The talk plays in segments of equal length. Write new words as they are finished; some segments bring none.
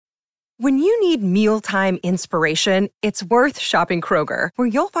When you need mealtime inspiration, it's worth shopping Kroger, where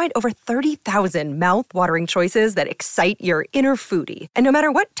you'll find over 30,000 mouth-watering choices that excite your inner foodie. And no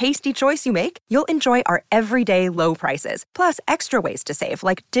matter what tasty choice you make, you'll enjoy our everyday low prices, plus extra ways to save,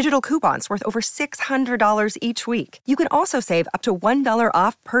 like digital coupons worth over $600 each week. You can also save up to $1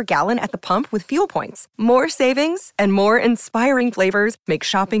 off per gallon at the pump with fuel points. More savings and more inspiring flavors make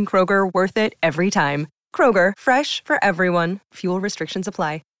shopping Kroger worth it every time. Kroger, fresh for everyone. Fuel restrictions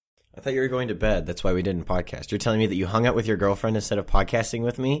apply. I thought you were going to bed. That's why we didn't podcast. You're telling me that you hung out with your girlfriend instead of podcasting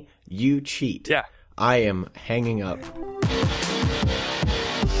with me? You cheat. Yeah. I am hanging up.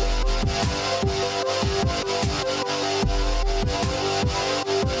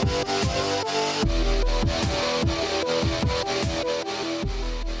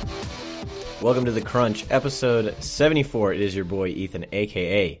 Welcome to The Crunch, episode 74. It is your boy Ethan,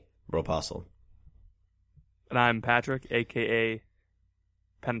 a.k.a. Bropostle. And I'm Patrick, a.k.a.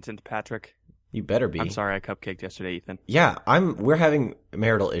 Penitent Patrick. You better be. I'm sorry I cupcaked yesterday, Ethan. Yeah, we're having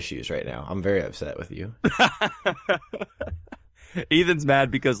marital issues right now. I'm very upset with you. Ethan's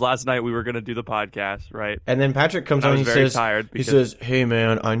mad because last night we were going to do the podcast, right? And then Patrick comes on and he says, tired he says, "Hey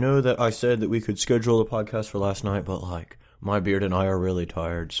man, I know that I said that we could schedule the podcast for last night, but like my beard and I are really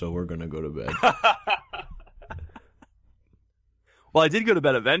tired, so we're going to go to bed." Well, I did go to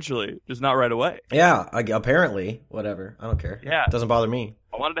bed eventually, just not right away. Yeah, apparently. Whatever. I don't care. Yeah. It doesn't bother me.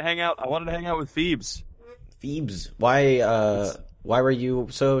 I wanted to hang out with Phoebes. Phoebes. Why were you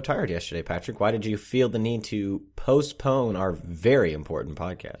so tired yesterday, Patrick? Why did you feel the need to postpone our very important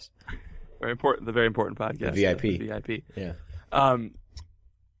podcast? The very important podcast. The VIP. The VIP. Yeah.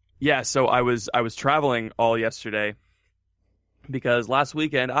 Yeah, so I was traveling all yesterday because last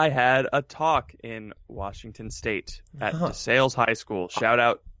weekend I had a talk in Washington State at DeSales High School. Shout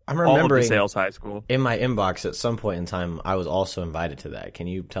out I'm remembering all of DeSales High School. In my inbox at some point in time, I was also invited to that. Can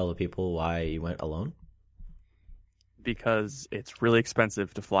you tell the people why you went alone? Because it's really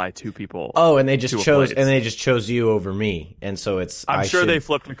expensive to fly two people. Oh, and they just chose you over me, and so it's. I'm sure they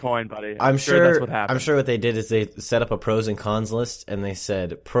flipped a coin, buddy. I'm sure that's what happened. I'm sure what they did is they set up a pros and cons list, and they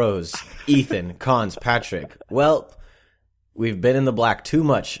said pros Ethan, cons Patrick. Well, we've been in the black too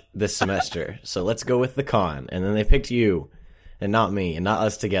much this semester, so let's go with the con. And then they picked you, and not me, and not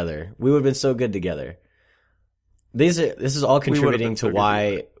us together. We would have been so good together. This is all contributing to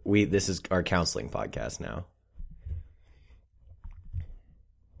why this is our counseling podcast now.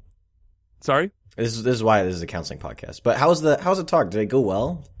 Sorry? This is why this is a counseling podcast. But how's the talk? Did it go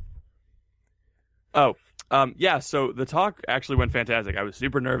well? Oh, yeah. So the talk actually went fantastic. I was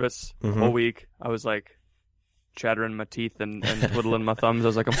super nervous the whole week. I was like chattering my teeth and twiddling my thumbs. I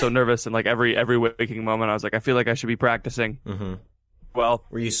was like, I'm so nervous. And like every waking moment, I was like, I feel like I should be practicing. Mm-hmm. Well,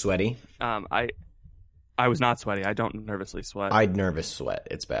 were you sweaty? I was not sweaty. I don't nervously sweat. I'd nervous sweat.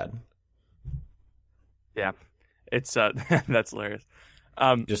 It's bad. Yeah, it's that's hilarious.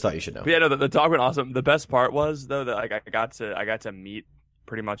 Just thought you should know. Yeah, no, the talk went awesome. The best part was though that like I got to meet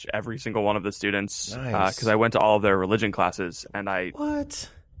pretty much every single one of the students because I went to all of their religion classes and I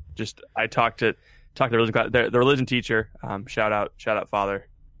talked to the religion class, the religion teacher. Shout out Father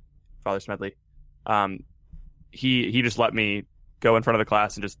Smedley. He just let me go in front of the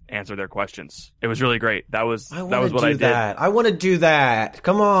class and just answer their questions. It was really great. That was what I did. I want to do that.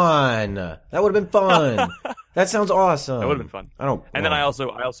 Come on, that would have been fun. That sounds awesome. That would have been fun. Then I also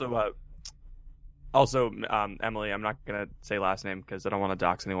Emily. I'm not gonna say last name because I don't want to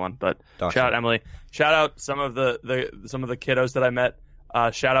dox anyone. But shout out Emily. Shout out some of the kiddos that I met.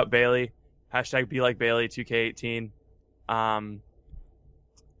 Shout out Bailey. Hashtag be like Bailey 2K18.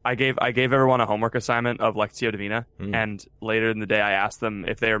 I gave everyone a homework assignment of Lectio Divina, and later in the day I asked them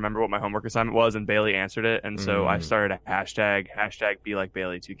if they remember what my homework assignment was, and Bailey answered it, and so I started a hashtag be like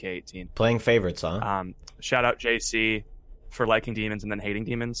Bailey 2K18. Playing favorites, huh? Shout out JC for liking demons and then hating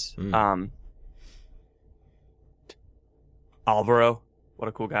demons. Alvaro, what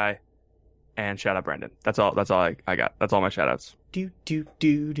a cool guy. And shout out Brendan. That's all I got. That's all my shout outs. That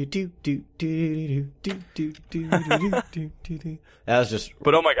was just.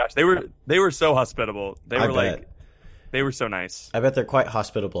 But oh my gosh, they were so hospitable. They were so nice. I bet they're quite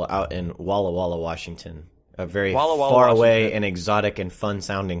hospitable out in Walla Walla, Washington, a very Walla Walla, far Washington. away and exotic and fun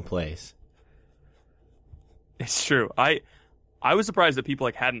sounding place. It's true. I was surprised that people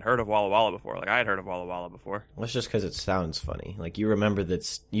hadn't heard of Walla Walla before. Like I had heard of Walla Walla before. Well, it's just because it sounds funny. Like you remember the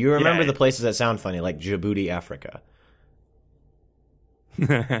places that sound funny, like Djibouti, Africa.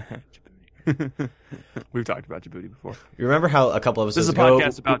 We've talked about Djibouti before. You remember how a couple of episodes ago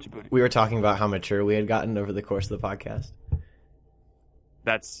this is a podcast about Djibouti. We were talking about how mature we had gotten over the course of the podcast?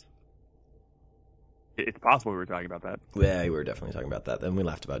 it's possible we were talking about that. Yeah, we were definitely talking about that. Then we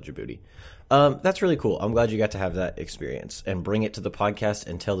laughed about Djibouti. That's really cool. I'm glad you got to have that experience and bring it to the podcast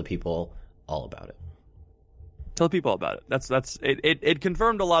and tell the people all about it. Tell people about it. That's it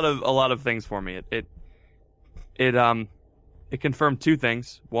confirmed a lot of things for me. It confirmed two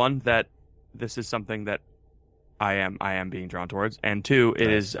things. One, that this is something that I am being drawn towards, and two, it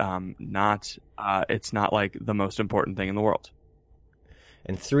is not it's not like the most important thing in the world.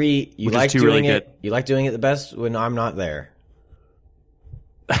 And three, you like doing it. You like doing it the best when I'm not there.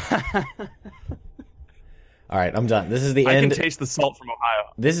 All right, I'm done. This is the end. I can taste the salt from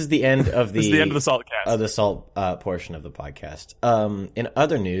Ohio. This is the end of the this is the end of the salt cast. Of the salt portion of the podcast. In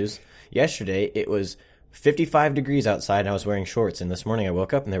other news, yesterday it was 55 degrees outside and I was wearing shorts, and this morning I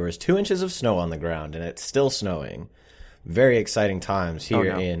woke up and there was 2 inches of snow on the ground and it's still snowing. Very exciting times here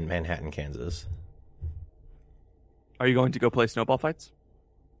in Manhattan, Kansas. Are you going to go play snowball fights?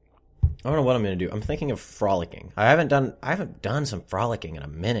 I don't know what I'm going to do. I'm thinking of frolicking. I haven't done some frolicking in a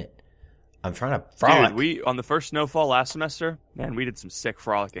minute. I'm trying to frolic. Dude, we on the first snowfall last semester, man, we did some sick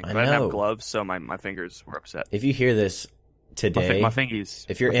frolicking. But I didn't have gloves, so my fingers were upset. If you hear this today, my fingies.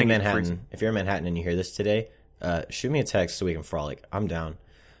 If you're in Manhattan, and you hear this today, shoot me a text so we can frolic. I'm down.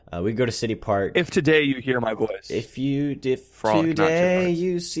 We go to City Park. If today you hear my voice, if today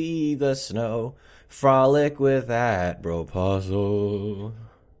you see the snow, frolic with that bropozzle.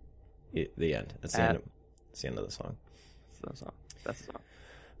 The end. That's the end. That's the end of the song. That's the song. That's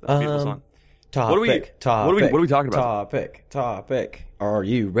a beautiful song. Topic. What are we talking about? Topic. Are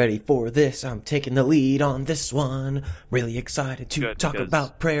you ready for this? I'm taking the lead on this one. Really excited to talk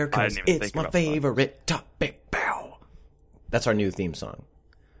about prayer because it's my favorite topic. Bow. That's our new theme song.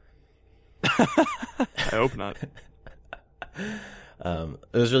 I hope not. It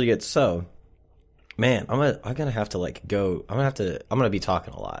was really good. So, man, I'm gonna have to go. I'm gonna be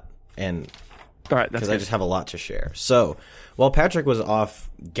talking a lot, and all right, because I just have a lot to share. So, while Patrick was off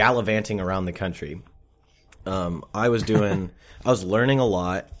gallivanting around the country, I was learning a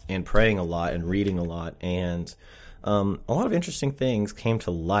lot and praying a lot and reading a lot, and a lot of interesting things came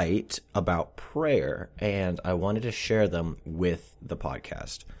to light about prayer, and I wanted to share them with the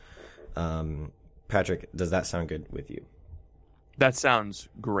podcast. Patrick, does that sound good with you? That sounds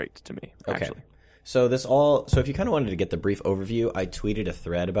great to me, okay. Actually. So if you kind of wanted to get the brief overview, I tweeted a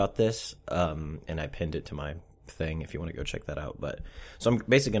thread about this, and I pinned it to my thing if you want to go check that out. So I'm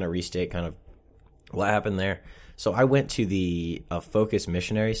basically going to restate kind of what happened there. So I went to the Focus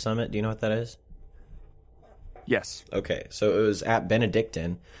Missionary Summit. Do you know what that is? Yes. Okay. So it was at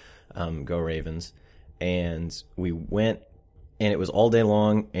Benedictine, go Ravens, and we went, and it was all day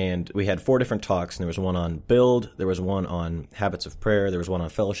long, and we had 4 different talks, and there was one on build, there was one on habits of prayer, there was one on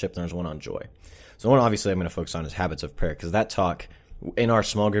fellowship, and there was one on joy. So one obviously I'm going to focus on is habits of prayer, because that talk, in our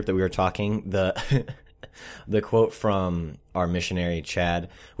small group that we were talking, the quote from our missionary, Chad,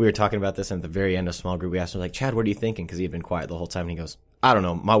 we were talking about this, and at the very end of small group, we asked him, Chad, what are you thinking? Because he had been quiet the whole time, and he goes, I don't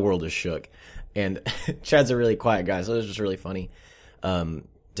know, my world is shook. And Chad's a really quiet guy, so it was just really funny to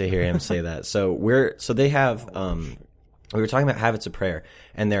hear him say that. We were talking about habits of prayer,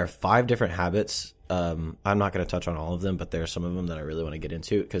 and there are 5 different habits. I'm not going to touch on all of them, but there are some of them that I really want to get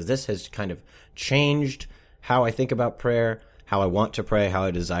into, because this has kind of changed how I think about prayer, how I want to pray, how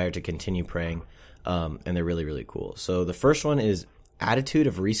I desire to continue praying, and they're really, really cool. So the first one is attitude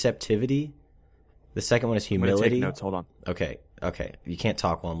of receptivity. The second one is humility. I'm gonna take notes. Hold on. Okay. You can't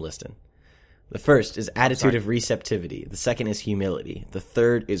talk while I'm listening. The first is attitude of receptivity. The second is humility. The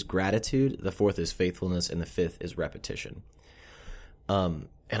third is gratitude. The fourth is faithfulness. And the fifth is repetition. And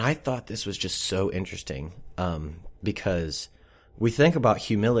I thought this was just so interesting because we think about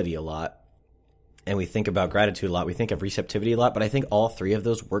humility a lot and we think about gratitude a lot. We think of receptivity a lot, but I think all 3 of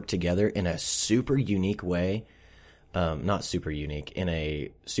those work together in a super unique way. Not super unique, in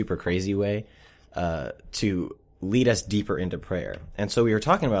a super crazy way to lead us deeper into prayer. And so we were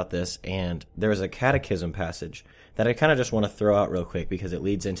talking about this, and there was a catechism passage that I kind of just want to throw out real quick because it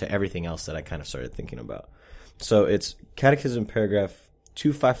leads into everything else that I kind of started thinking about. So it's Catechism paragraph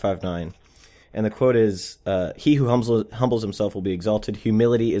 2559, and the quote is, he who humbles himself will be exalted.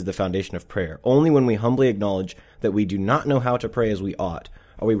 Humility is the foundation of prayer. Only when we humbly acknowledge that we do not know how to pray as we ought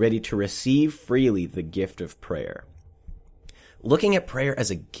are we ready to receive freely the gift of prayer. Looking at prayer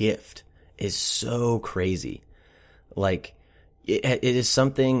as a gift is so crazy. Like it is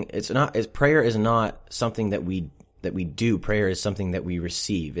something. Prayer is not something that we do. Prayer is something that we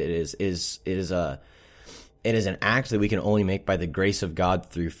receive. It is an act that we can only make by the grace of God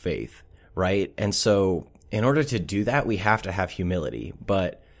through faith, right? And so, in order to do that, we have to have humility.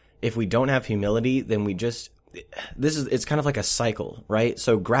 But if we don't have humility, then it's kind of like a cycle, right?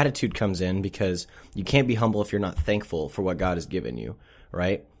 So gratitude comes in because you can't be humble if you're not thankful for what God has given you,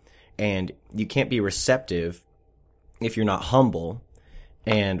 right? And you can't be receptive if you're not humble.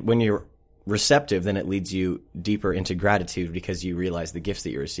 And when you're receptive, then it leads you deeper into gratitude because you realize the gifts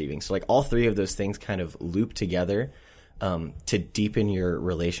that you're receiving. So like all three of those things kind of loop together to deepen your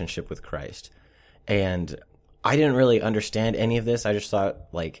relationship with Christ. And I didn't really understand any of this. I just thought,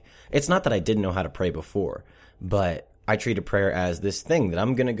 like, it's not that I didn't know how to pray before, but I treated prayer as this thing that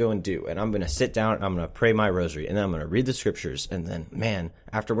I'm going to go and do. And I'm going to sit down and I'm going to pray my rosary. And then I'm going to read the scriptures. And then, man,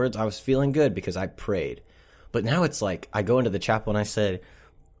 afterwards I was feeling good because I prayed. But now it's like I go into the chapel and I said,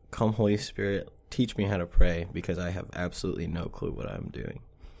 "Come, Holy Spirit, teach me how to pray because I have absolutely no clue what I'm doing."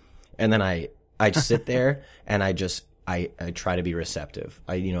 And then I just sit there and I try to be receptive.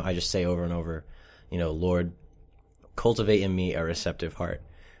 I just say over and over, "Lord, cultivate in me a receptive heart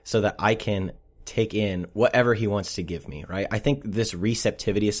so that I can take in whatever he wants to give me," right? I think this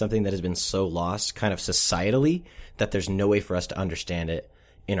receptivity is something that has been so lost kind of societally that there's no way for us to understand it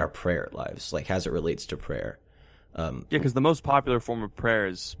in our prayer lives, like as it relates to prayer. Because the most popular form of prayer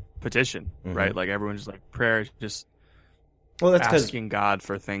is petition, right? Like everyone's just like, prayer is just that's asking God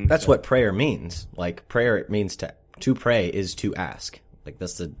for things. That's what prayer means. Like prayer, it means to pray is to ask. Like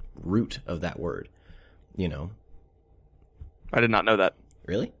that's the root of that word, I did not know that.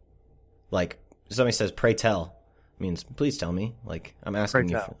 Really? Like somebody says, "Pray tell," means please tell me. Like I'm asking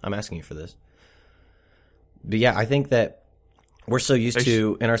you for this. But yeah, I think that we're so used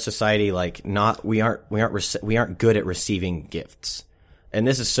to in our society, like we aren't good at receiving gifts, and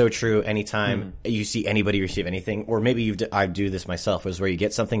this is so true. Anytime you see anybody receive anything, or maybe I do this myself, is where you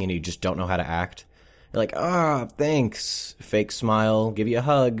get something and you just don't know how to act. You're like, "Ah, thanks," fake smile, give you a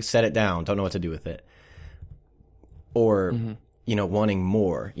hug, set it down, don't know what to do with it. Or, wanting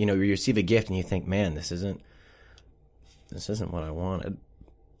more. You receive a gift and you think, "Man, this isn't what I wanted."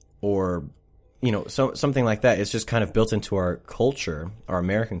 Or, something like that. It's just kind of built into our culture, our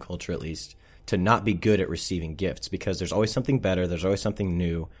American culture at least, to not be good at receiving gifts because there's always something better, there's always something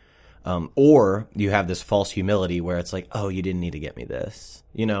new. Or you have this false humility where it's like, "Oh, you didn't need to get me this,"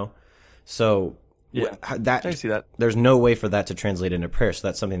 So yeah, I see that. There's no way for that to translate into prayer. So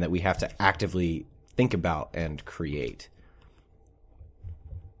that's something that we have to actively think about and create.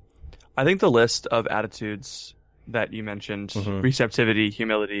 I think the list of attitudes that you mentioned, receptivity,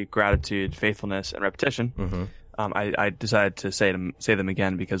 humility, gratitude, faithfulness, and repetition, I decided to say them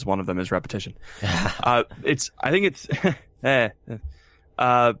again because one of them is repetition. They're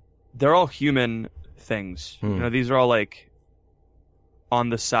all human things. These are all like on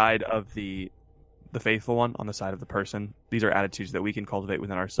the side of the faithful one, on the side of the person. These are attitudes that we can cultivate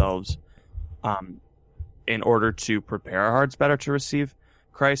within ourselves in order to prepare our hearts better to receive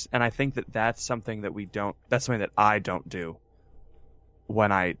Christ. And I think that's something that I don't do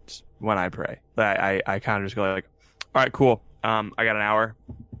when I pray. I kind of just go like, "All right, cool. I got an hour.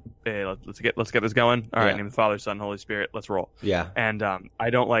 Hey, let's get this going. All right, in the name of the Father, Son, Holy Spirit, let's roll." Yeah. And I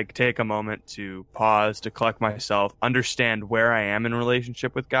don't like take a moment to pause, to collect myself, understand where I am in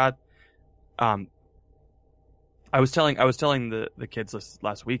relationship with God. I was telling the kids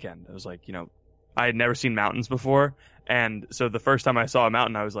last weekend. I was like, I had never seen mountains before, and so the first time I saw a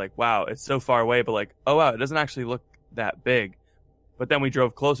mountain, I was like, "Wow, it's so far away," but like, "Oh wow, it doesn't actually look that big." But then we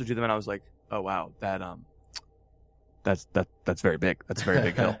drove closer to them, and I was like, "Oh wow, that's very big. That's a very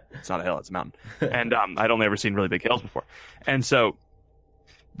big hill. It's not a hill, it's a mountain." And I'd only ever seen really big hills before, and so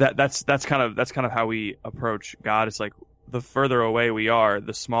that's kind of how we approach God. It's like the further away we are,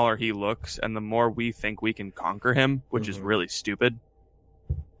 the smaller he looks, and the more we think we can conquer him, which is really stupid.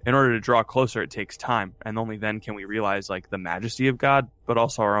 In order to draw closer, it takes time, and only then can we realize like the majesty of God, but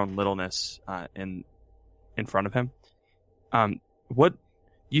also our own littleness in front of him. What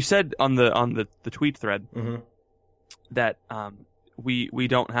you said on the tweet thread that we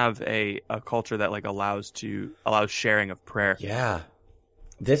don't have a culture that like allows sharing of prayer. Yeah.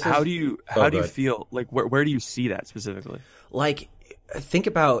 How do you feel? Like where do you see that specifically? Like think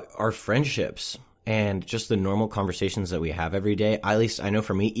about our friendships and just the normal conversations that we have every day. At least I know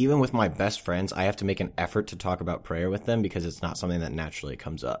for me, even with my best friends, I have to make an effort to talk about prayer with them because it's not something that naturally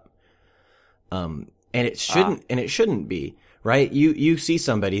comes up. And it shouldn't be, right? You see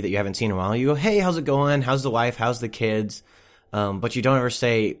somebody that you haven't seen in a while, you go, "Hey, how's it going? How's the wife? How's the kids?" But you don't ever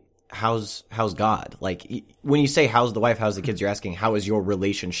say, how's God? Like when you say how's the wife, how's the kids, you're asking how is your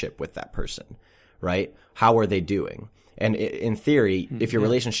relationship with that person, right? How are they doing? And in theory, if your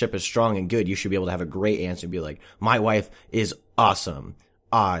relationship is strong and good, you should be able to have a great answer and be like, "My wife is awesome.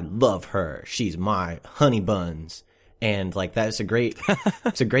 I love her. She's my honey buns." And like that is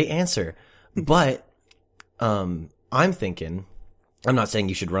it's a great answer. But I'm thinking, I'm not saying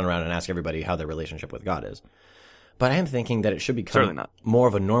you should run around and ask everybody how their relationship with God is, but I am thinking that it should become more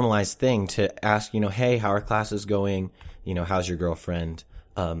of a normalized thing to ask, hey, how are classes going? How's your girlfriend?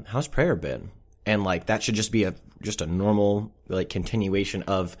 How's prayer been? And like, that should just be just a normal, like, continuation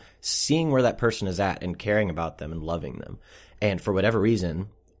of seeing where that person is at and caring about them and loving them. And for whatever reason,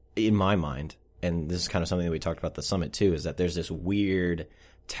 in my mind, and this is kind of something that we talked about at the summit too, is that there's this weird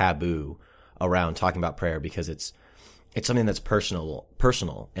taboo around talking about prayer because it's something that's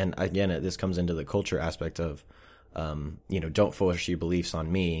personal. And again, this comes into the culture aspect of, don't force your beliefs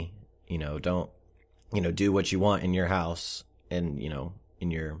on me. Don't, do what you want in your house and,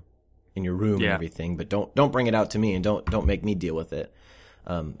 in your room and everything, but don't bring it out to me and don't make me deal with it.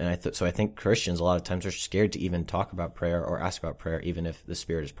 So I think Christians a lot of times are scared to even talk about prayer or ask about prayer, even if the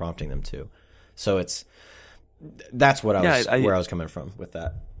Spirit is prompting them to. So that's what where I was coming from with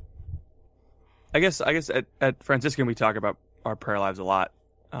that. I guess at Franciscan we talk about our prayer lives a lot.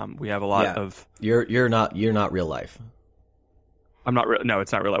 We have a lot of. You're not real life. I'm not real. No,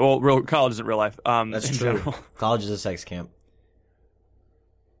 it's not real life. Well, college isn't real life. That's true. General. College is a sex camp.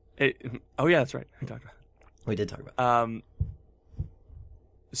 Oh yeah, that's right. We did talk about it.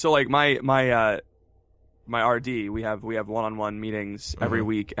 So like my RD, we have one-on-one meetings every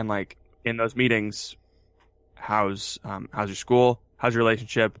week, and like in those meetings, how's your school? How's your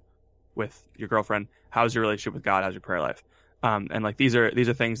relationship with your girlfriend? How's your relationship with God? How's your prayer life? And like these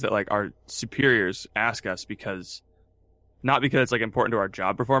are things that like our superiors ask us not because it's like important to our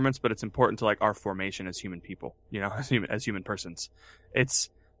job performance, but it's important to like our formation as human people, as human persons.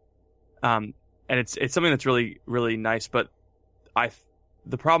 It's and it's something that's really, really nice. But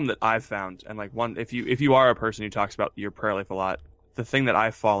the problem that I've found, and like if you are a person who talks about your prayer life a lot, the thing that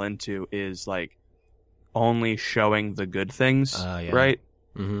I fall into is like only showing the good things, right?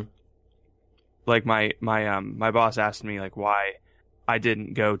 Mm-hmm. Like my boss asked me like why I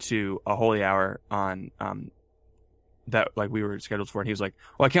didn't go to a holy hour on that like we were scheduled for, and he was like,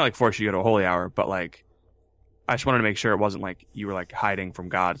 well, I can't like force you to go to a holy hour, but like I just wanted to make sure it wasn't like you were like hiding from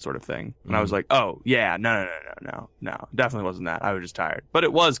God sort of thing. And I was like, oh yeah, no, definitely wasn't that. I was just tired. But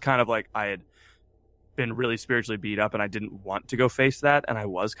it was kind of like I had been really spiritually beat up and I didn't want to go face that, and I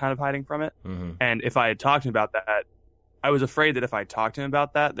was kind of hiding from it. Mm-hmm. And if I had talked to him about that, I was afraid that if I talked to him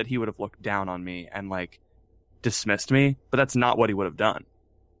about that he would have looked down on me and like dismissed me. But that's not what he would have done,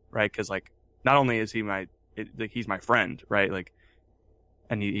 right? Because like not only is he he's my friend, right? Like,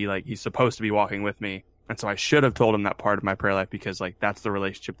 and he's supposed to be walking with me. And so I should have told him that part of my prayer life, because like that's the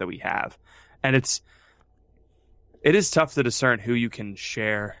relationship that we have. And it is tough to discern who you can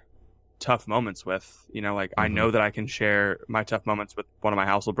share tough moments with. Like I know that I can share my tough moments with one of my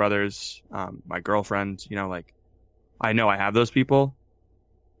household brothers, my girlfriend, like I know I have those people.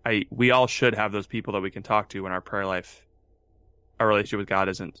 We all should have those people that we can talk to when our prayer life, our relationship with God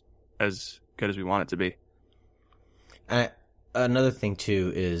isn't as good as we want it to be. Another thing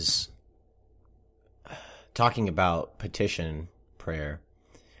too is talking about petition prayer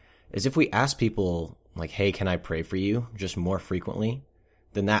is if we ask people like, hey, can I pray for you just more frequently,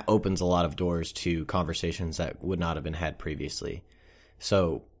 then that opens a lot of doors to conversations that would not have been had previously.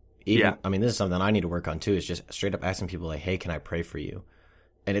 So this is something I need to work on too, is just straight up asking people like, hey, can I pray for you?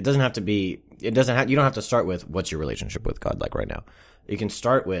 And you don't have to start with what's your relationship with God like right now. You can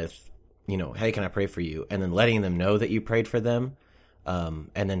start with, hey, can I pray for you? And then letting them know that you prayed for them. And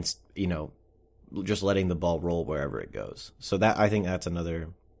then, just letting the ball roll wherever it goes. So that, I think that's another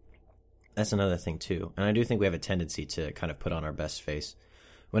thing too. And I do think we have a tendency to kind of put on our best face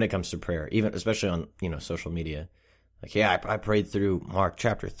when it comes to prayer, even especially on, social media. Like, yeah, I prayed through Mark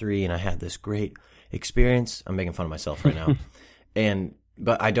chapter 3 and I had this great experience. I'm making fun of myself right now.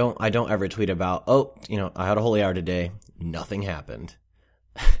 But I don't ever tweet about, I had a holy hour today. Nothing happened.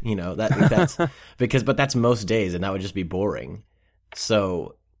 That's but that's most days, and that would just be boring.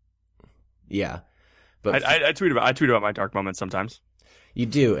 So yeah, but I tweet about my dark moments sometimes. You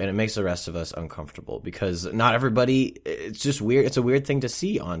do, and it makes the rest of us uncomfortable because not everybody. It's just weird. It's a weird thing to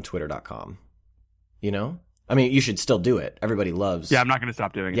see on Twitter.com. I mean, you should still do it. Everybody loves. Yeah, I'm not going to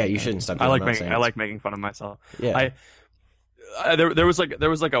stop doing it. Yeah, you shouldn't stop. Doing I like making fun of myself. Yeah, there was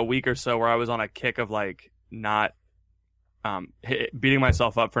like a week or so where I was on a kick of like not beating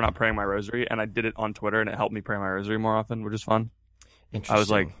myself up for not praying my rosary, and I did it on Twitter, and it helped me pray my rosary more often, which is fun. Interesting. I was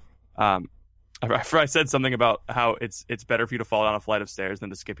like, I said something about how it's better for you to fall down a flight of stairs than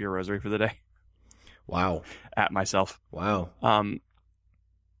to skip your rosary for the day. Wow. At myself. Wow.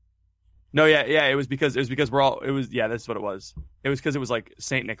 No, yeah. It was because this is what it was. It was because it was like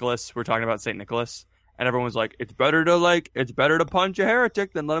St. Nicholas. We're talking about St. Nicholas, And everyone's like, it's better to punch a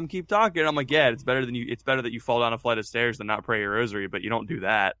heretic than let him keep talking. And I'm like, yeah, it's better that you fall down a flight of stairs than not pray your rosary, but you don't do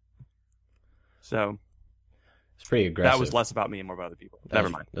that. So it's pretty aggressive. That was less about me and more about other people. Never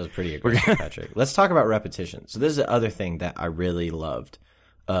mind. That was pretty aggressive, Patrick. Let's talk about repetition. So this is the other thing that I really loved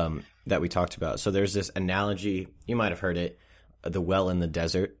that we talked about. So there's this analogy, you might have heard it, the well in the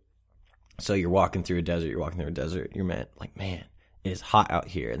desert. So you're walking through a desert, you're man, it is hot out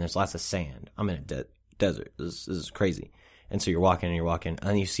here, and there's lots of sand. I'm in a desert. This is crazy. And so you're walking,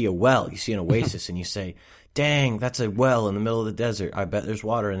 and you see a well, you see an oasis, and you say, dang, that's a well in the middle of the desert. I bet there's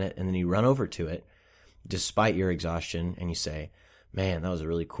water in it. And then you run over to it, despite your exhaustion, and you say, man, that was a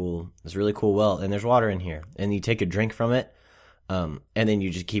really cool well, and there's water in here. And you take a drink from it, and then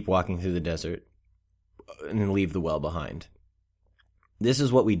you just keep walking through the desert, and then leave the well behind. This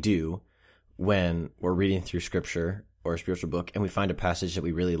is what we do when we're reading through scripture or a spiritual book, and we find a passage that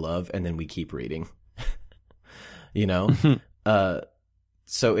we really love, and then we keep reading.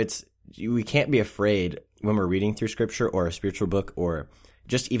 So we can't be afraid when we're reading through scripture or a spiritual book or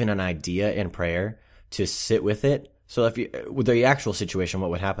just even an idea in prayer to sit with it. So with the actual situation, what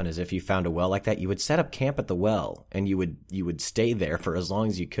would happen is if you found a well like that, you would set up camp at the well, and you would stay there for as long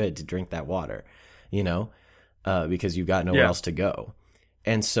as you could to drink that water, because you've got nowhere else to go.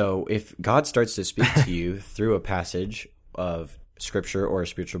 And so if God starts to speak to you through a passage of scripture or a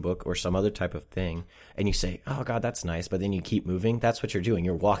spiritual book or some other type of thing, and you say, oh, God, that's nice, but then you keep moving, that's what you're doing.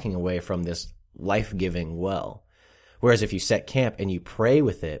 You're walking away from this life-giving well. Whereas if you set camp and you pray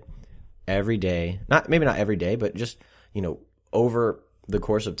with it every day, maybe not every day, but just, over the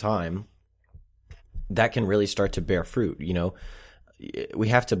course of time, that can really start to bear fruit. We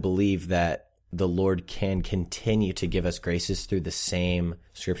have to believe that the Lord can continue to give us graces through the same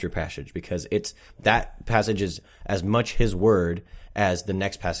scripture passage, because that passage is as much his word as the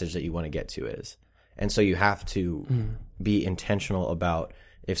next passage that you want to get to is. And so you have to be intentional about,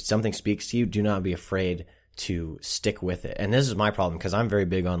 if something speaks to you, do not be afraid to stick with it. And this is my problem, because I'm very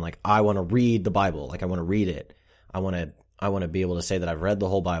big on I want to read the Bible. I want to read it. I want to be able to say that I've read the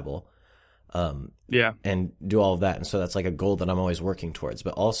whole Bible. And do all of that. And so that's a goal that I'm always working towards.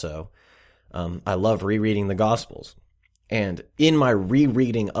 But also, I love rereading the Gospels. And in my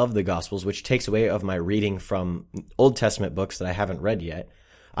rereading of the Gospels, which takes away of my reading from Old Testament books that I haven't read yet,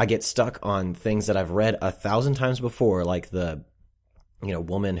 I get stuck on things that I've read 1,000 times before, like the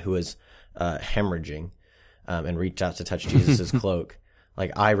woman who was hemorrhaging and reached out to touch Jesus' cloak.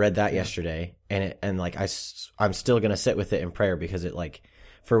 I read that yesterday, and I'm still going to sit with it in prayer, because it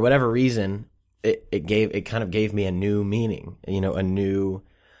for whatever reason, it kind of gave me a new meaning, a new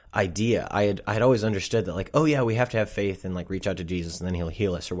idea. I had always understood that we have to have faith and reach out to Jesus and then he'll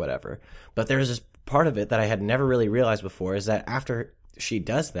heal us or whatever. But there's this part of it that I had never really realized before, is that after she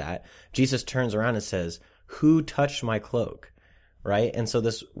does that, Jesus turns around and says, who touched my cloak? Right? And so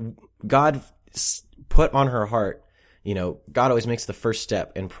this God put on her heart, God always makes the first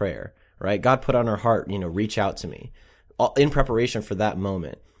step in prayer, right? God put on her heart, reach out to me. In preparation for that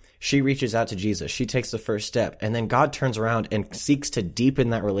moment, she reaches out to Jesus. She takes the first step, and then God turns around and seeks to deepen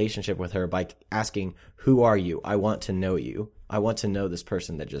that relationship with her by asking, who are you? I want to know you. I want to know this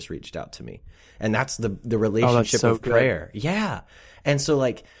person that just reached out to me. And that's the relationship of prayer. Yeah. And so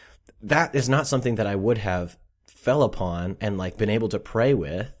that is not something that I would have fell upon and been able to pray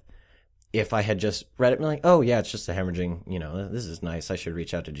with if I had just read it and oh yeah, it's just a hemorrhaging, this is nice. I should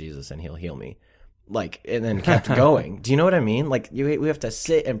reach out to Jesus and he'll heal me. And then kept going. Do you know what I mean? We have to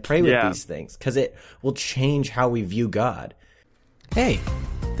sit and pray with these things, because it will change how we view God. Hey,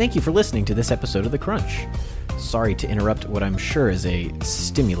 thank you for listening to this episode of The Crunch. Sorry to interrupt what I'm sure is a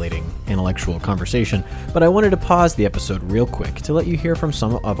stimulating intellectual conversation, but I wanted to pause the episode real quick to let you hear from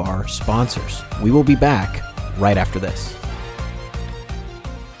some of our sponsors. We will be back right after this.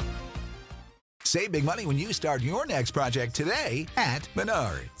 Save big money when you start your next project today at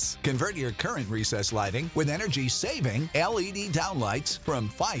Menards. Convert your current recessed lighting with energy-saving LED downlights from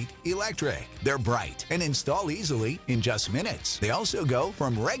Fight Electric. They're bright and install easily in just minutes. They also go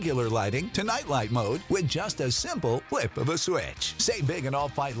from regular lighting to nightlight mode with just a simple flip of a switch. Save big on all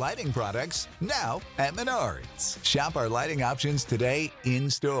Fight lighting products now at Menards. Shop our lighting options today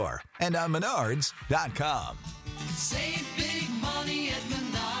in-store and on Menards.com. Save big money at Menards.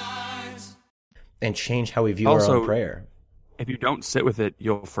 And change how we view our own prayer. If you don't sit with it,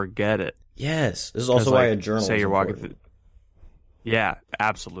 you'll forget it. Yes. This is also why a journal say is you're important. walking through. Yeah,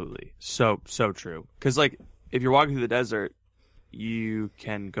 absolutely. So true. Because if you're walking through the desert, you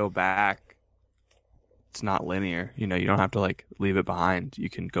can go back. It's not linear. You don't have to leave it behind. You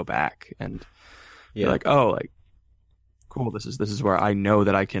can go back and you're cool. This is where I know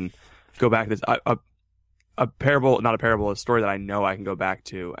that I can go back. a story that I know I can go back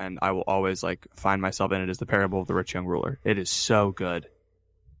to, and I will always like find myself in it, is the parable of the rich young ruler. It is so good.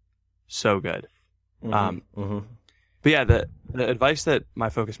 So good. But yeah, the advice that my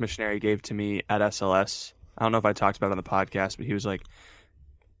focus missionary gave to me at SLS, I don't know if I talked about it on the podcast, but he was like,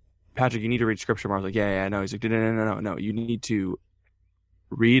 Patrick, you need to read scripture more. I was like, yeah, I know. He's like, no. You need to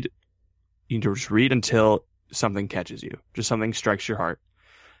read. You need to just read until something catches you. Just something strikes your heart.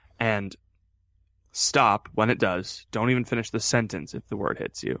 And stop when it does. Don't even finish the sentence if the word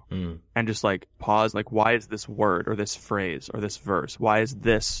hits you. And just like pause, like, why is this word or this phrase or this verse? Why is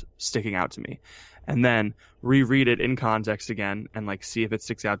this sticking out to me? And then reread it in context again and like see if it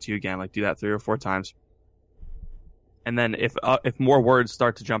sticks out to you again. Like do that 3 or 4 times. And then if more words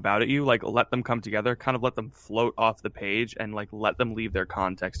start to jump out at you, like let them come together, kind of let them float off the page and like let them leave their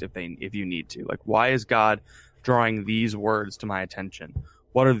context if you need to. Like, why is God drawing these words to my attention?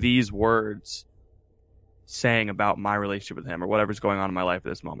 What are these words saying about my relationship with him or whatever's going on in my life at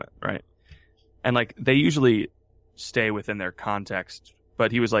this moment, right? And like they usually stay within their context,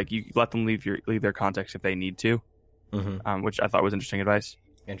 but he was like, you let them leave their context if they need to, which I thought was interesting advice.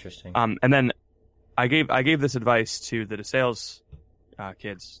 Interesting. And then I gave this advice to the DeSales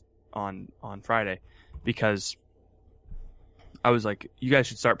kids on Friday because I was like, you guys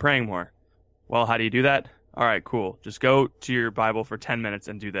should start praying more. Well, how do you do that? All right, cool. Just go to your Bible for 10 minutes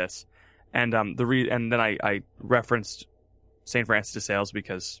and do this. And and then I referenced St. Francis de Sales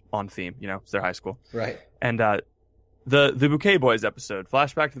because on theme, it's their high school. Right. And the Bouquet Boys episode,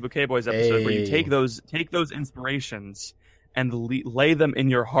 flashback to the Bouquet Boys episode, where you take those inspirations and lay them in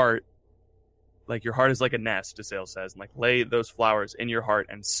your heart. Like your heart is like a nest, de Sales says, and like lay those flowers in your heart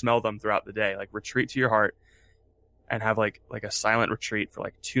and smell them throughout the day. Like retreat to your heart and have like a silent retreat for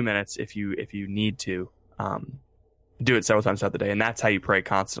like 2 minutes if you need to. Do it several times throughout the day, and that's how you pray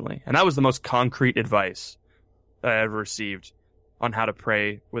constantly. And that was the most concrete advice that I ever received on how to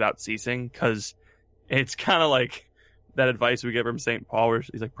pray without ceasing, because it's kind of like that advice we get from St. Paul where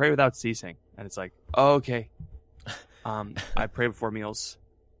he's like, pray without ceasing. And it's like, oh, okay. I pray before meals,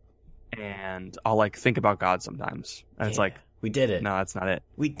 and I'll like think about God sometimes. And it's like, we did it. No, that's not it.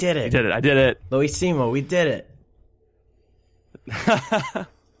 We did it. We did it. I did it. Loisimo, we did it.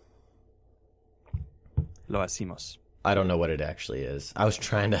 Lo hacimos. I don't know what it actually is. I was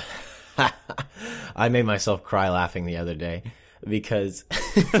trying to... I made myself cry laughing the other day because...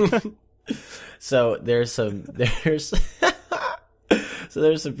 So there's some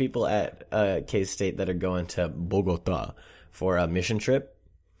people at K-State that are going to Bogota for a mission trip.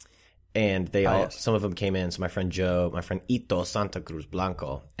 And some of them came in. So my friend Joe, my friend Ito Santa Cruz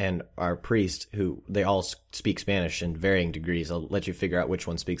Blanco, and our priest, who they all speak Spanish in varying degrees. I'll let you figure out which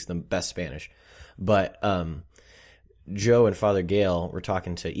one speaks the best Spanish. But Joe and Father Gale were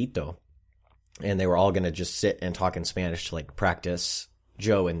talking to Ito, and they were all going to just sit and talk in Spanish to like practice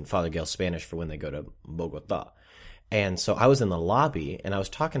Joe and Father Gale's Spanish for when they go to Bogota. And so I was in the lobby, and I was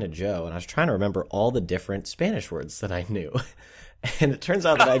talking to Joe, and I was trying to remember all the different Spanish words that I knew. And it turns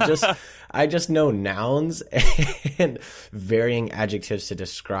out that I just know nouns and varying adjectives to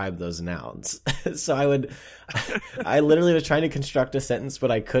describe those nouns. So I literally was trying to construct a sentence,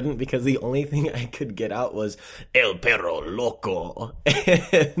 but I couldn't because the only thing I could get out was el perro loco.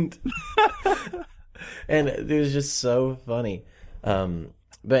 And it was just so funny. But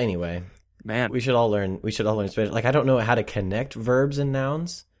anyway, man, we should all learn Spanish. Like, I don't know how to connect verbs and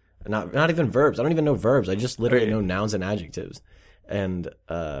nouns. Not even verbs. I don't even know verbs. I just literally know nouns and adjectives. And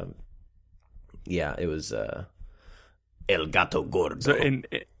it was El Gato Gordo. So in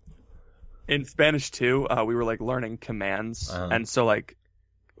Spanish too, we were like learning commands, and so like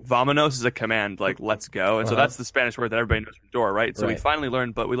 "vámonos" is a command, like "let's go," and so that's the Spanish word that everybody knows from door, right? So we finally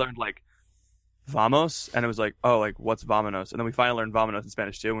learned, but we learned like "vamos," and it was like, oh, like what's "vámonos," and then we finally learned "vámonos" in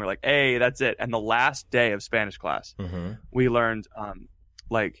Spanish too, and we were like, hey, that's it. And the last day of Spanish class, we learned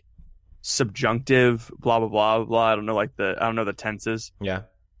like subjunctive, blah blah blah blah. I don't know the tenses. Yeah.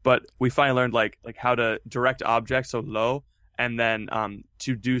 But we finally learned like how to direct objects, so lo, and then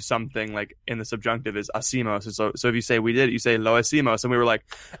to do something like in the subjunctive is hacimos. So if you say we did it, you say lo hacimos, and we were like,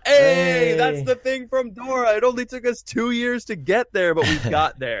 hey, that's the thing from Dora. It only took us 2 years to get there, but we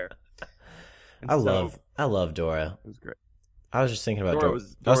got there. I love Dora. It was great. I was just thinking about Dora.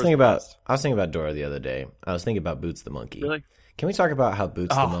 I was thinking about Dora the other day. I was thinking about Boots the monkey. Really? Can we talk about how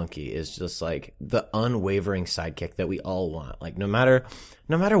Boots the monkey is just like the unwavering sidekick that we all want? Like no matter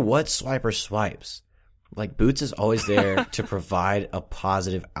what Swiper swipes, like Boots is always there to provide a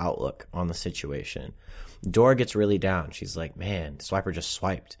positive outlook on the situation. Dora gets really down. She's like, man, Swiper just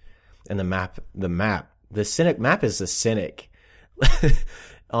swiped. And the cynic map is the cynic.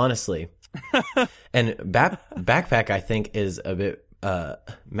 Honestly. And Backpack, I think, is a bit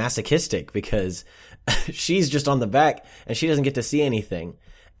masochistic because she's just on the back and she doesn't get to see anything.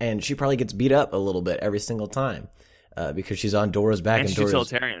 And she probably gets beat up a little bit every single time because she's on Dora's back. And she's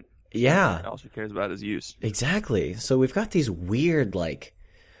utilitarian. Yeah. All she cares about is use. Exactly. So we've got these weird, like,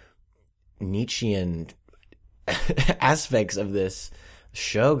 Nietzschean aspects of this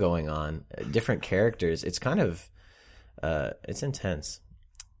show going on, different characters. It's kind of, it's intense,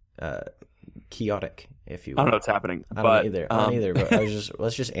 chaotic, if you will. I don't know what's happening. I don't either, but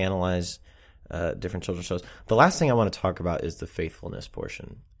let's just analyze different children's shows. The last thing I want to talk about is the faithfulness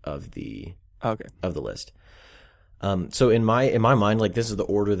portion of the list. So in my mind, like, this is the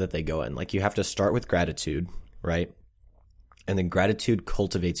order that they go in. Like, you have to start with gratitude, right? And then gratitude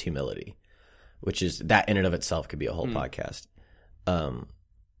cultivates humility, which is, that in and of itself could be a whole podcast.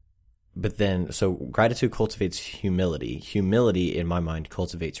 But then, so gratitude cultivates humility. Humility, in my mind,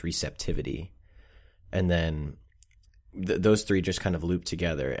 cultivates receptivity. And then those three just kind of loop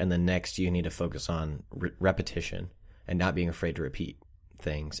together. And then next, you need to focus on repetition and not being afraid to repeat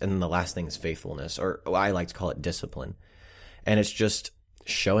things. And then the last thing is faithfulness, or I like to call it discipline. And it's just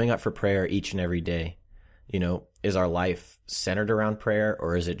showing up for prayer each and every day. You know, is our life centered around prayer,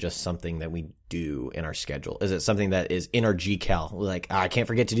 or is it just something that we do in our schedule? Is it something that is in our GCal? Like, I can't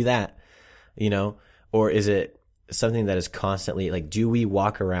forget to do that, you know? Or is it something that is constantly, like, do we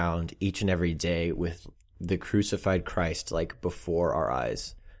walk around each and every day with the crucified Christ, like, before our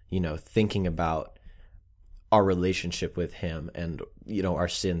eyes, you know, thinking about our relationship with him and, you know, our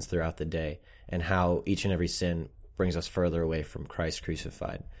sins throughout the day and how each and every sin brings us further away from Christ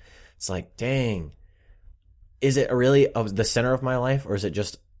crucified? It's like, dang. Is it really the center of my life, or is it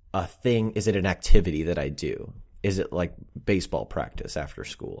just a thing? Is it an activity that I do? Is it like baseball practice after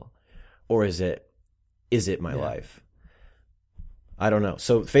school? Or is it my life? I don't know.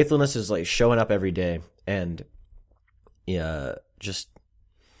 So faithfulness is like showing up every day and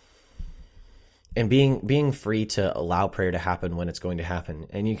being free to allow prayer to happen when it's going to happen.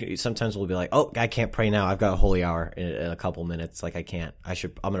 And sometimes we'll be like, oh, I can't pray now. I've got a holy hour in a couple minutes. Like, I'm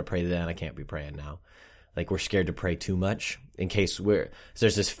going to pray then. I can't be praying now. Like, we're scared to pray too much in case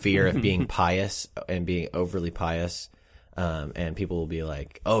there's this fear of being pious and being overly pious. And people will be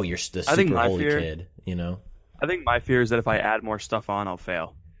like, oh, you're the super holy kid, you know? I think my fear is that if I add more stuff on, I'll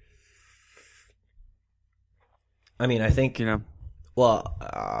fail. I mean, I think, you know, well,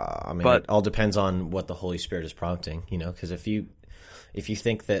 it all depends on what the Holy Spirit is prompting, you know, because if you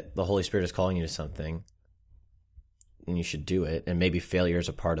think that the Holy Spirit is calling you to something, then you should do it. And maybe failure is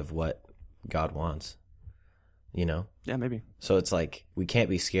a part of what God wants. You know? Yeah, maybe. So it's like, we can't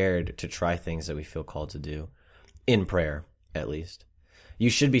be scared to try things that we feel called to do, in prayer, at least. You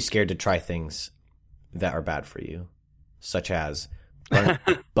should be scared to try things that are bad for you, such as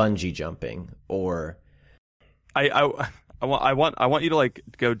bungee jumping, or... I want you to, like,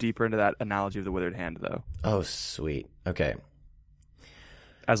 go deeper into that analogy of the withered hand, though. Oh, sweet. Okay.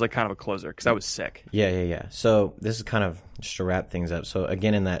 As, like, kind of a closer, because that was sick. Yeah. So this is kind of just to wrap things up. So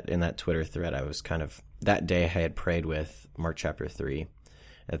again, in that Twitter thread, I was kind of, that day I had prayed with Mark chapter 3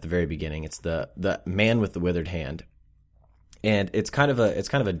 at the very beginning. It's the man with the withered hand, and it's kind of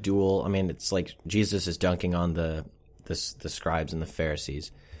a dual. I mean, it's like Jesus is dunking on the scribes and the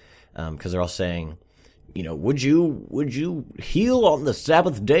Pharisees, because they're all saying, you know, would you heal on the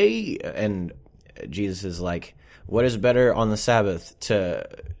Sabbath day? And Jesus is like, what is better on the Sabbath, to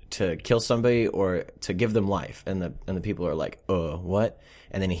kill somebody or to give them life? And the people are like, what?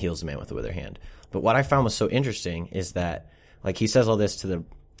 And then he heals the man with the withered hand. But what I found was so interesting is that, like, he says all this to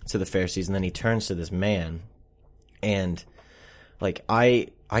the Pharisees, and then he turns to this man, and, like, I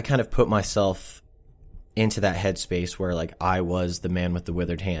kind of put myself into that headspace where, like, I was the man with the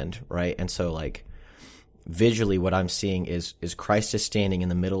withered hand, right? And so, like, visually what I'm seeing is Christ is standing in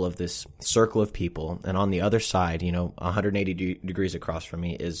the middle of this circle of people, and on the other side, you know, 180 degrees across from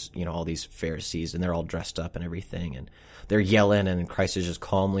me is, you know, all these Pharisees, and they're all dressed up and everything, and they're yelling, and Christ is just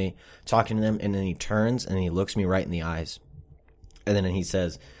calmly talking to them, and then he turns and he looks me right in the eyes, and then he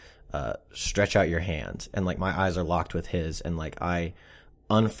says, stretch out your hand. And, like, my eyes are locked with his, and, like, I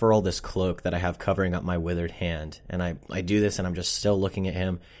unfurl this cloak that I have covering up my withered hand, and I do this, and I'm just still looking at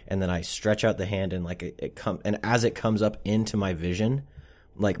him, and then I stretch out the hand, and, like, and as it comes up into my vision,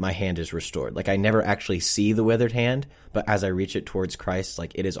 like, my hand is restored. Like, I never actually see the withered hand, but as I reach it towards Christ,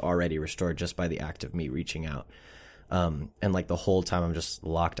 like, it is already restored just by the act of me reaching out. And, like, the whole time I'm just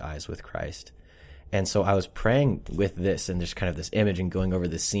locked eyes with Christ. And so I was praying with this, and just kind of this image, and going over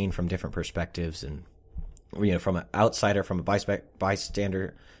the scene from different perspectives, and, you know, from an outsider, from a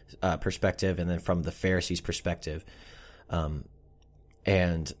bystander perspective, and then from the Pharisees' perspective.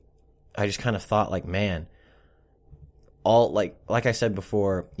 And I just kind of thought like, man, all like I said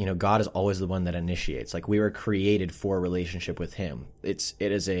before, you know, God is always the one that initiates. Like we were created for a relationship with him. It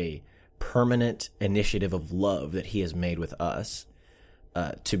is a permanent initiative of love that he has made with us,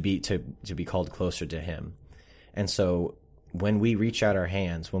 to be called closer to him. And so when we reach out our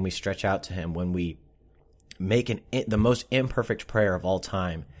hands, when we stretch out to him, when we make the most imperfect prayer of all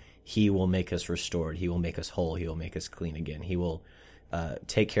time, he will make us restored. He will make us whole. He will make us clean again. He will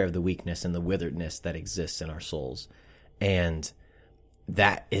take care of the weakness and the witheredness that exists in our souls. And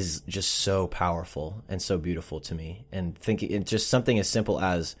that is just so powerful and so beautiful to me. And thinking it's just something as simple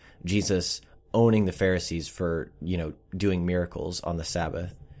as Jesus owning the Pharisees for, you know, doing miracles on the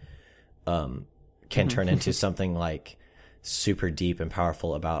Sabbath, can turn into something like super deep and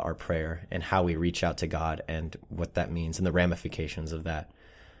powerful about our prayer and how we reach out to God and what that means and the ramifications of that.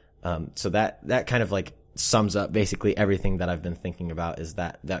 So that kind of like sums up basically everything that I've been thinking about is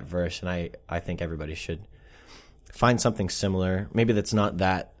that verse. And I think everybody should find something similar. Maybe that's not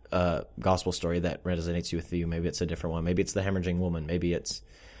that gospel story that resonates with you. Maybe it's a different one. Maybe it's the hemorrhaging woman. Maybe it's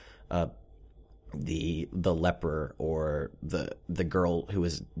the leper, or the girl who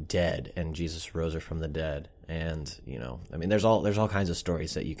was dead and Jesus rose her from the dead. And, you know, I mean, there's all kinds of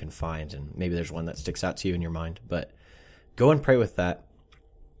stories that you can find, and maybe there's one that sticks out to you in your mind. But go and pray with that,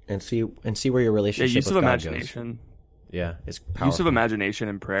 and see where your relationship use with of God imagination. goes. Yeah, it's powerful. Use of imagination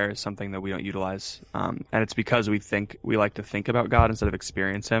in prayer is something that we don't utilize, and it's because we like to think about God instead of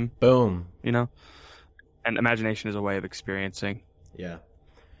experience Him. Boom. You know, and imagination is a way of experiencing. Yeah,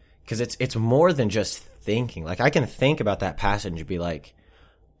 because it's more than just thinking. Like I can think about that passage and be like,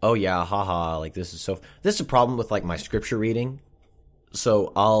 oh yeah, haha, like this is a problem with like my scripture reading.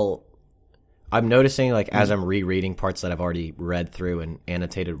 So I'm noticing like as I'm rereading parts that I've already read through and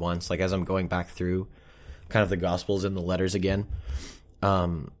annotated once, like as I'm going back through kind of the Gospels and the letters again,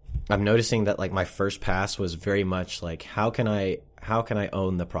 I'm noticing that like my first pass was very much like, how can I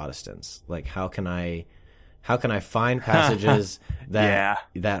own the Protestants? Like how can I find passages that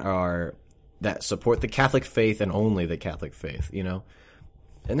support the Catholic faith and only the Catholic faith, you know?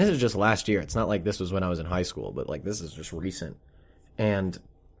 And this is just last year. It's not like this was when I was in high school, but like this is just recent. And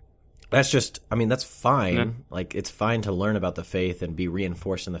that's fine. Yeah. Like it's fine to learn about the faith and be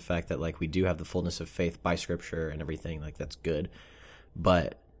reinforced in the fact that like we do have the fullness of faith by scripture and everything. Like that's good.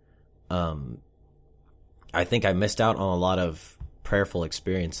 But I think I missed out on a lot of prayerful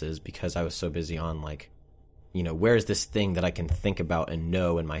experiences because I was so busy on like, you know, where's this thing that I can think about and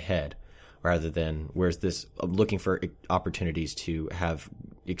know in my head, rather than where's this, I'm looking for opportunities to have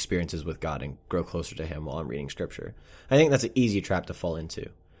experiences with God and grow closer to Him while I'm reading scripture. I think that's an easy trap to fall into.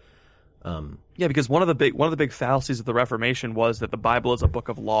 Yeah, because one of the big fallacies of the Reformation was that the Bible is a book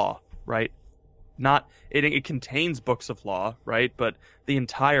of law, right? Not it contains books of law, right? But the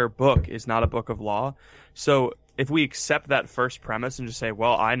entire book is not a book of law. So if we accept that first premise and just say,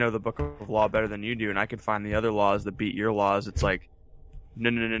 well, I know the book of law better than you do, and I can find the other laws that beat your laws, it's like,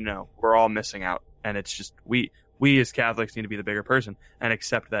 no. We're all missing out. And it's just, we as Catholics need to be the bigger person and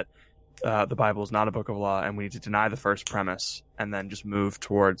accept that the Bible is not a book of law, and we need to deny the first premise and then just move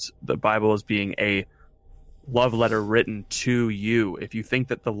towards the Bible as being a love letter written to you. If you think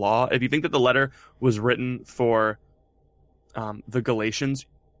that the letter was written for the Galatians,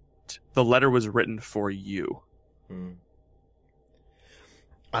 the letter was written for you.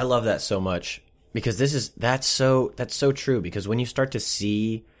 I love that so much, because that's so true. Because when you start to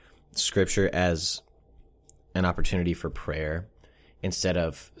see scripture as an opportunity for prayer instead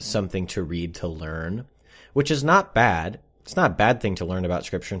of something to read to learn, which is not bad. It's not a bad thing to learn about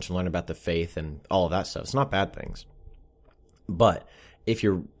scripture and to learn about the faith and all of that stuff. It's not bad things. But if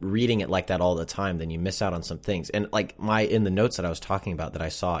you're reading it like that all the time, then you miss out on some things. And like in the notes that I was talking about that I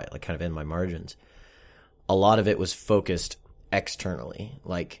saw, like kind of in my margins, a lot of it was focused externally.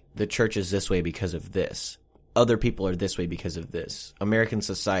 Like the church is this way because of this. Other people are this way because of this. American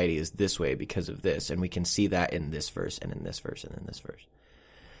society is this way because of this. And we can see that in this verse and in this verse and in this verse.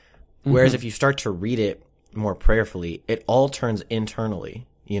 Mm-hmm. Whereas if you start to read it more prayerfully, it all turns internally,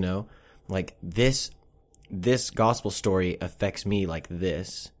 you know? Like this gospel story affects me like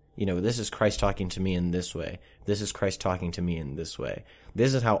this. You know, this is Christ talking to me in this way. This is Christ talking to me in this way.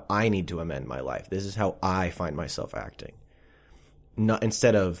 This is how I need to amend my life. This is how I find myself acting. Not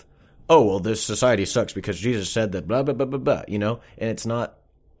instead of, oh, well, this society sucks because Jesus said that blah, blah, blah, blah, blah, you know? And it's not,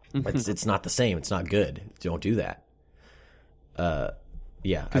 it's not the same. It's not good. Don't do that.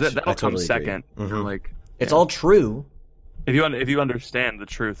 Yeah. That'll come totally second. Mm-hmm. Like, it's all true. If you understand the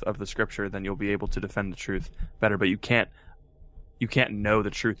truth of the scripture, then you'll be able to defend the truth better. But you can't know the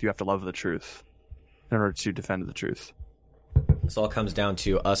truth. You have to love the truth in order to defend the truth. This all comes down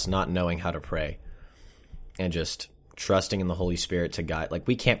to us not knowing how to pray and just trusting in the Holy Spirit to guide. Like,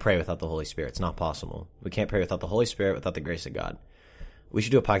 we can't pray without the Holy Spirit. It's not possible. We can't pray without the Holy Spirit, without the grace of God. We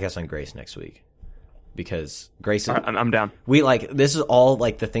should do a podcast on grace next week, because grace. All right, I'm down. This is all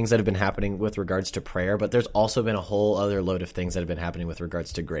like the things that have been happening with regards to prayer, but there's also been a whole other load of things that have been happening with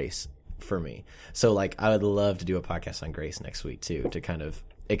regards to grace for me. So like, I would love to do a podcast on grace next week too, to kind of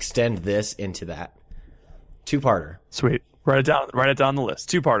extend this into that. 2-parter. Sweet. Write it down. Write it down on the list.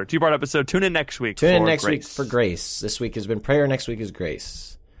 2-part episode. Tune in next week. Week for grace. This week has been prayer. Next week is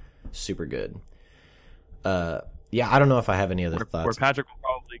grace. Super good. Yeah, I don't know if I have any other thoughts. Where Patrick will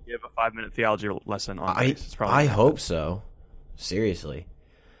probably give a 5-minute theology lesson on grace. I hope so. Seriously.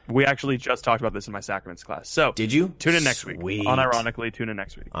 We actually just talked about this in my sacraments class. So did you? Tune in next week. Sweet. Unironically, tune in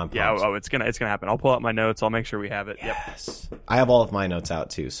next week. It's gonna happen. I'll pull out my notes. I'll make sure we have it. Yes. Yep. I have all of my notes out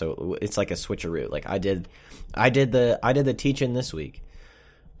too, so it's like a switcheroo. Like I did the teach-in this week.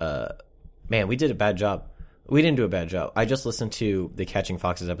 Man, we did a bad job. We didn't do a bad job. I just listened to the Catching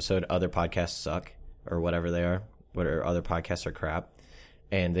Foxes episode, Other Podcasts Suck, or whatever they are. Whatever other podcasts are crap.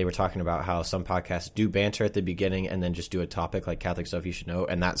 And they were talking about how some podcasts do banter at the beginning and then just do a topic like Catholic stuff you should know,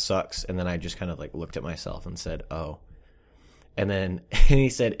 and that sucks. And then I just kind of like looked at myself and said, "Oh." And then he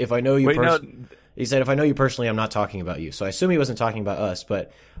said, "If I know you he said, "If I know you personally, I'm not talking about you." So I assume he wasn't talking about us,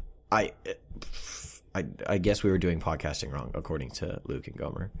 but I guess we were doing podcasting wrong according to Luke and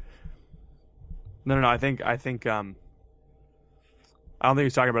Gomer. No. I think I don't think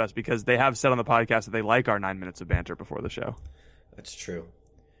he's talking about us, because they have said on the podcast that they like our 9 minutes of banter before the show. That's true.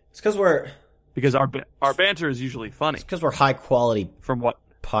 It's because our banter is usually funny. It's because we're high quality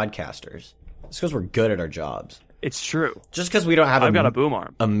podcasters. It's because we're good at our jobs. It's true. Just because we don't have I've got a boom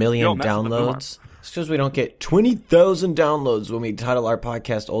arm. a million downloads. It's because we don't get 20,000 downloads when we title our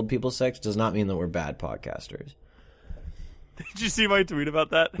podcast "Old People Sex" does not mean that we're bad podcasters. Did you see my tweet about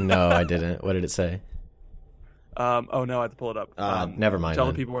that? No, I didn't. What did it say? Oh no, I have to pull it up. Never mind. Tell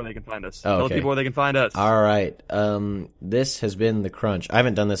then. the people where they can find us. Oh, Tell the people where they can find us. All right. This has been The Crunch. I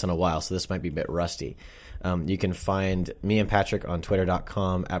haven't done this in a while, so this might be a bit rusty. You can find me and Patrick on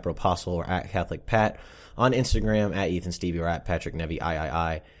twitter.com, at Bropostle, or at CatholicPat, on Instagram, at EthanStevie, or at Patrick Nevy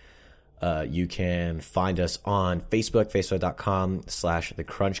III. You can find us on Facebook,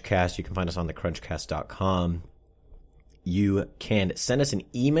 facebook.com/TheCrunchCast. You can find us on thecrunchcast.com. You can send us an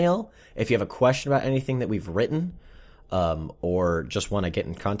email if you have a question about anything that we've written, or just want to get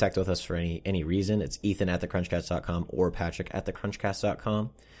in contact with us for any reason. It's ethan@thecrunchcast.com or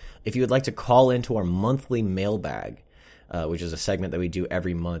patrick@thecrunchcast.com. If you would like to call into our monthly mailbag, which is a segment that we do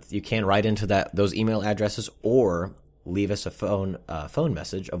every month, you can write into those email addresses, or leave us a phone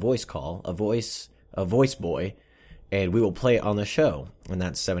message, a voice call, a voice boy, and we will play it on the show. And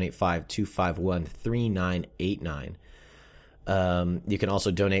that's 785-251-3989. You can also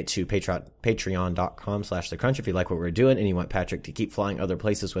donate to patreon.com/thecrunch if you like what we're doing and you want Patrick to keep flying other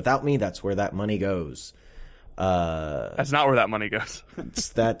places without me. That's where that money goes. That's not where that money goes.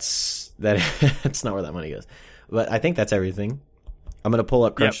 that's not where that money goes. But I think that's everything. I'm going to pull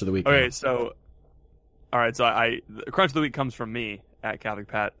up Crunch of the Week. Okay, so the Crunch of the Week comes from me at Catholic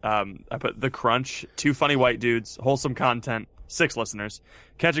Pat. I put The Crunch, 2 funny white dudes, wholesome content, 6 listeners.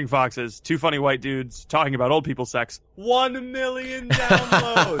 Catching Foxes, 2 funny white dudes talking about old people sex, 1 million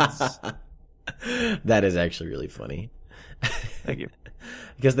downloads. That is actually really funny. Thank you.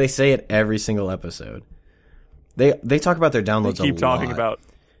 Because they say it every single episode. They talk about their downloads a lot. Keep talking about.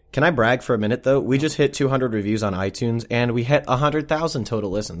 Can I brag for a minute though? We just hit 200 reviews on iTunes, and we hit 100,000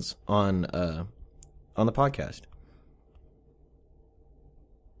 total listens on the podcast.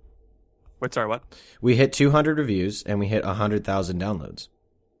 Wait, sorry, what? We hit 200 reviews, and we hit 100,000 downloads.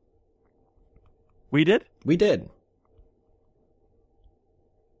 We did? We did.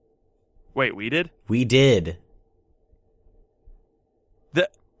 Wait, we did? We did.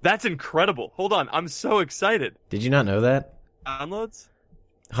 That's incredible. Hold on, I'm so excited. Did you not know that? Downloads?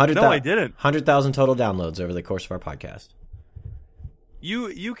 100,000. No, I didn't. 100,000 total downloads over the course of our podcast.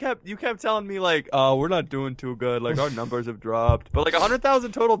 You kept telling me like, oh, we're not doing too good. Like our numbers have dropped, but like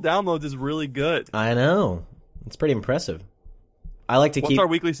 100,000 total downloads is really good. I know. It's pretty impressive. What's our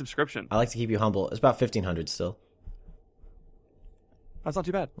weekly subscription? I like to keep you humble. It's about 1,500 still. That's not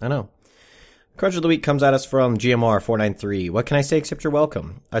too bad. I know. Crunch of the Week comes at us from GMR493. What can I say except you're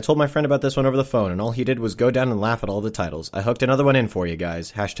welcome? I told my friend about this one over the phone, and all he did was go down and laugh at all the titles. I hooked another one in for you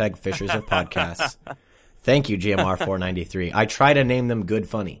guys. # Fishers of Podcasts. Thank you, GMR493. I try to name them good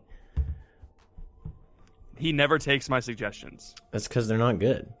funny. He never takes my suggestions. That's because they're not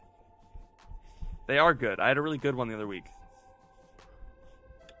good. They are good. I had a really good one the other week.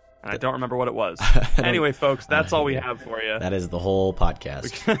 And I don't remember what it was. Anyway, folks, that's all we have for you. That is the whole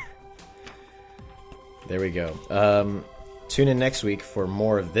podcast. There we go. Tune in next week for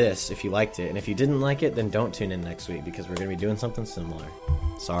more of this if you liked it. And if you didn't like it, then don't tune in next week because we're going to be doing something similar.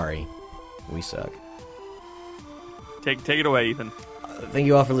 Sorry. We suck. Take it away, Ethan. Thank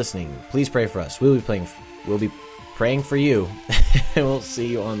you all for listening. Please pray for us. We'll be praying for you. And we'll see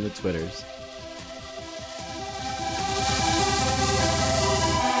you on the Twitters.